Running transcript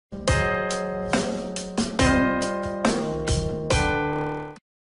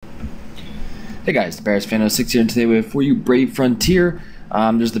Hey guys, the Bears Fan 06 here, and today we have for you Brave Frontier.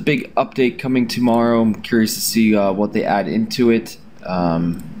 There's the big update coming tomorrow. I'm curious to see what they add into it.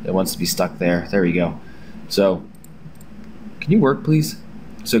 It wants to be stuck there. There we go. So, can you work, please?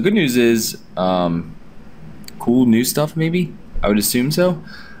 So, good news is cool new stuff, maybe? I would assume so.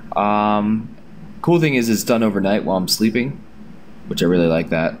 Cool thing is it's done overnight while I'm sleeping, which I really like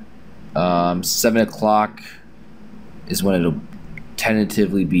that. 7 o'clock is when it'll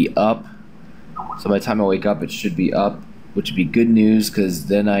tentatively be up. So by the time I wake up, it should be up, which would be good news because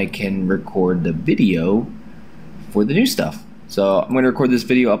then I can record the video for the new stuff. So I'm going to record this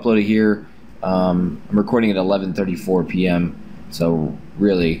video, upload it here. I'm recording at 11:34 p.m. So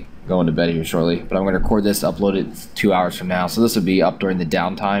really going to bed here shortly. But I'm going to record this, upload it 2 hours from now. So this will be up during the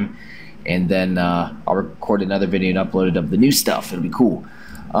downtime. And then I'll record another video and upload it of the new stuff. It'll be cool.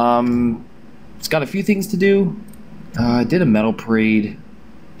 It's got a few things to do. I did a metal parade.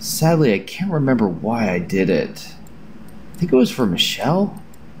 Sadly, I can't remember why I did it. I think it was for Michelle.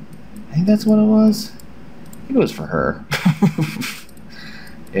 I think that's what it was. I think it was for her.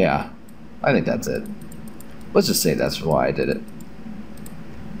 Yeah, I think that's it. Let's just say that's why I did it.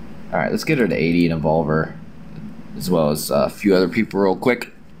 Alright, let's get her to 80 and evolve her, as well as a few other people real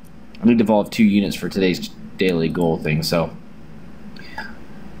quick. I need to evolve 2 units for today's daily goal thing, so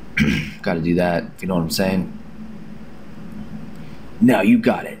gotta do that, if you know what I'm saying. Now you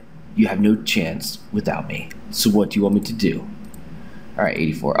got it. You have no chance without me. So what do you want me to do? Alright,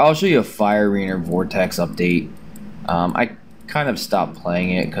 84. I'll show you a Fire Arena Vortex update. I kind of stopped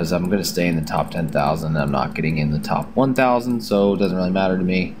playing it because I'm going to stay in the top 10,000. I'm not getting in the top 1,000, so it doesn't really matter to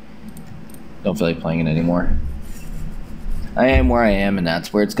me. Don't feel like playing it anymore. I am where I am, and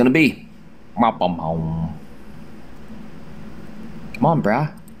that's where it's going to be. Come on,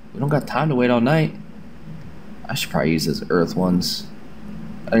 brah. We don't got time to wait all night. I should probably use those earth ones.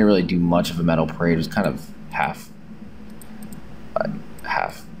 I didn't really do much of a metal parade. It was kind of half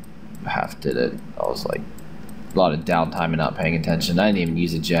did it. I was like a lot of downtime and not paying attention. I didn't even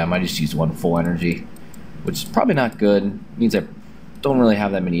use a gem. I just used one full energy, which is probably not good. It means I don't really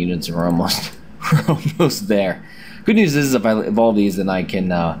have that many units, and we're almost there. Good news is if I evolve these, then I can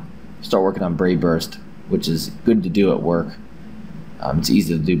start working on Brave Burst, which is good to do at work. It's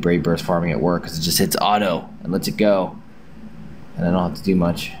easy to do Brave Burst farming at work because it just hits auto and lets it go. And I don't have to do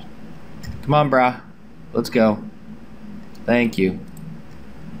much. Come on, brah. Let's go. Thank you.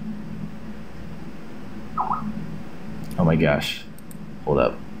 Oh my gosh. Hold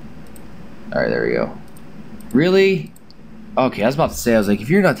up. Alright, there we go. Really? Okay, I was about to say, I was like, if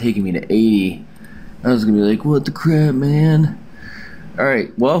you're not taking me to 80, I was going to be like, what the crap, man?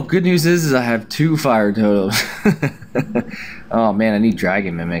 Alright, well, good news is I have 2 fire totems. Oh man, I need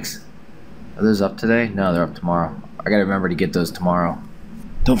dragon mimics. Are those up today? No, they're up tomorrow. I gotta remember to get those tomorrow.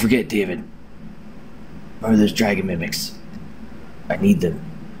 Don't forget, David. Remember those dragon mimics. I need them.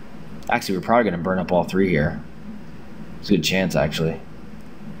 Actually, we're probably gonna burn up all 3 here. It's a good chance, actually.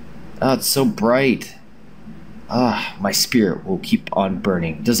 Oh, it's so bright. Ah, my spirit will keep on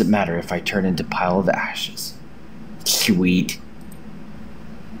burning. Doesn't matter if I turn into a pile of ashes. Sweet.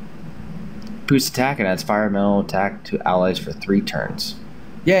 Boost attack and adds fire elemental attack to allies for 3 turns.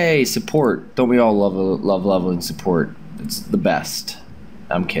 Yay, support. Don't we all love leveling support? It's the best.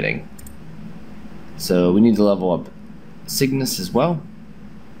 I'm kidding. So we need to level up Cygnus as well.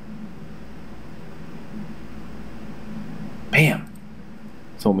 Bam.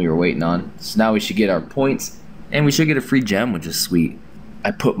 That's what we were waiting on. So now we should get our points, and we should get a free gem, which is sweet.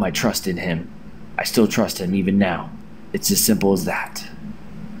 I put my trust in him. I still trust him even now. It's as simple as that.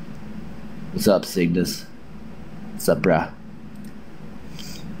 What's up, Cygnus? What's up, bruh?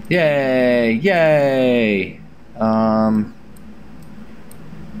 Yay! Yay!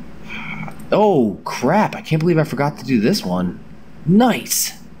 Oh, crap. I can't believe I forgot to do this one.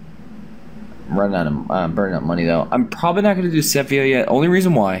 Nice! I'm running out of, burning up money, though. I'm probably not going to do Sepia yet. Only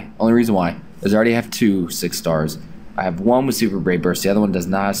reason why is I already have 2 6 stars. I have 1 with Super Brave Burst. The other one does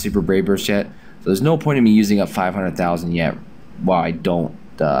not have Super Brave Burst yet. So there's no point in me using up 500,000 yet while I don't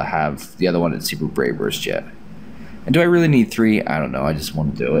have the other one at Super Brave Burst yet. And do I really need 3? I don't know. I just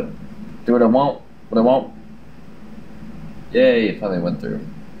want to do it. Do what I want. What I want. Yay, it finally went through.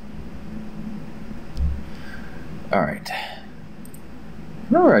 Alright.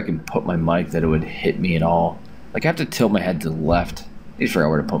 Remember I can put my mic that it would hit me at all. Like I have to tilt my head to the left. I just forgot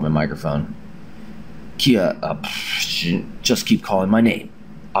where to put my microphone. Kia, just keep calling my name.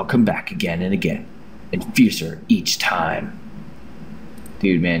 I'll come back again and again. And fiercer each time.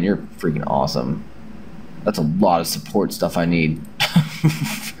 Dude, man, you're freaking awesome. That's a lot of support stuff I need.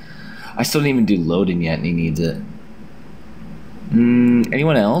 I still didn't even do loading yet, and he needs it.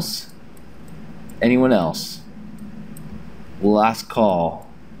 Anyone else? Anyone else? Last call.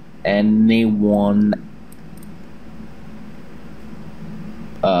 Anyone?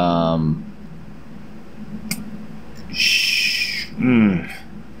 I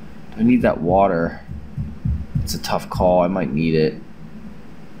need that water. It's a tough call. I might need it.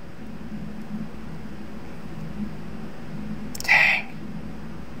 Dang.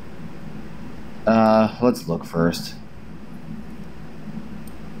 Let's look first.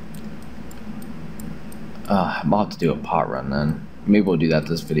 I'm about to do a pot run then. Maybe we'll do that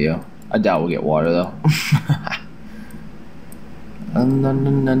this video. I doubt we'll get water though.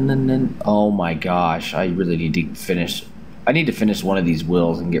 Oh my gosh, I really need to finish. I need to finish one of these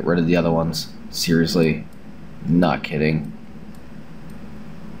wheels and get rid of the other ones. Seriously. Not kidding.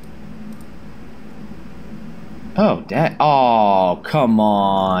 Oh, oh, come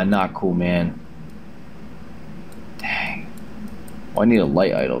on. Not cool, man. Dang. Oh, I need a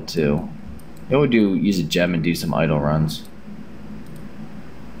light idle too. Maybe we'll use a gem and do some idle runs.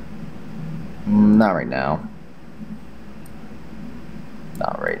 Not right now.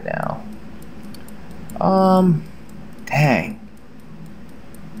 Not right now. Dang.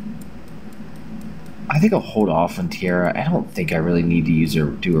 I think I'll hold off on Tiara. I don't think I really need to use her,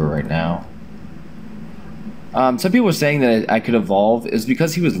 do her right now. Some people were saying that I could evolve. Is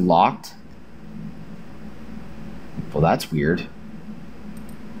because he was locked? Well, that's weird.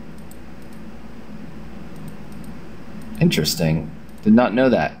 Interesting. Did not know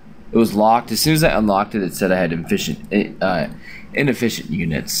that. It was locked. As soon as I unlocked it, it said I had inefficient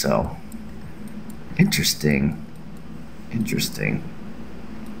units, so... Interesting. Interesting.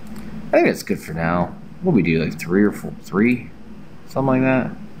 I think that's good for now. What we do, like 3 or 4? 3? Something like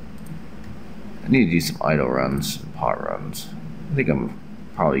that. I need to do some idle runs and pot runs. I think I'm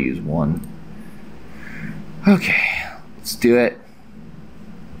probably use 1. Okay, let's do it.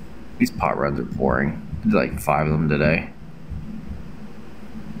 These pot runs are boring. I did like 5 of them today.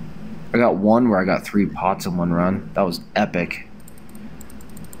 I got one where I got 3 pots in 1 run. That was epic.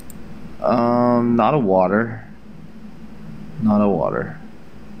 Not a water. Not a water.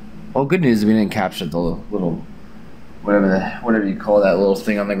 Well, good news is we didn't capture the little, whatever you call that little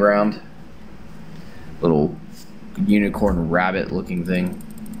thing on the ground. Little unicorn rabbit looking thing.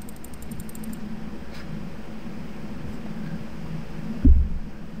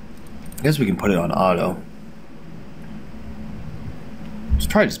 I guess we can put it on auto. Let's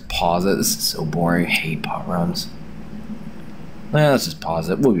probably just pause it. This is so boring. I hate pot runs. Let's just pause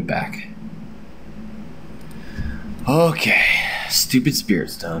it. We'll be back. Okay. Stupid spirit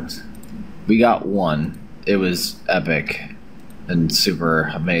stones. We got 1. It was epic and super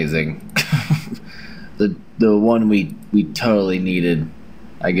amazing. the one we totally needed,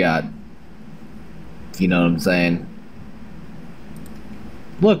 I got. You know what I'm saying?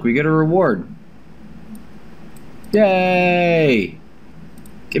 Look, we get a reward. Yay!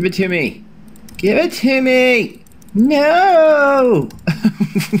 Give it to me. Give it to me. No.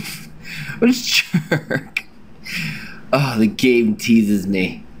 What a jerk. Oh, the game teases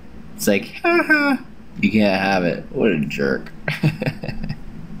me. It's like, haha, you can't have it. What a jerk.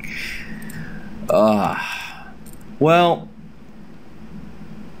 Well,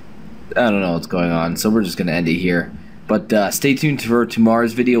 I don't know what's going on, so we're just going to end it here. But stay tuned for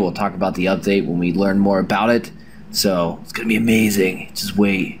tomorrow's video. We'll talk about the update when we learn more about it. So, it's going to be amazing. Just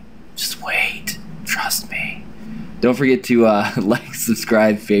wait. Just wait. Trust me. Don't forget to like,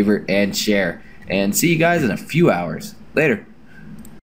 subscribe, favorite, and share. And see you guys in a few hours. Later.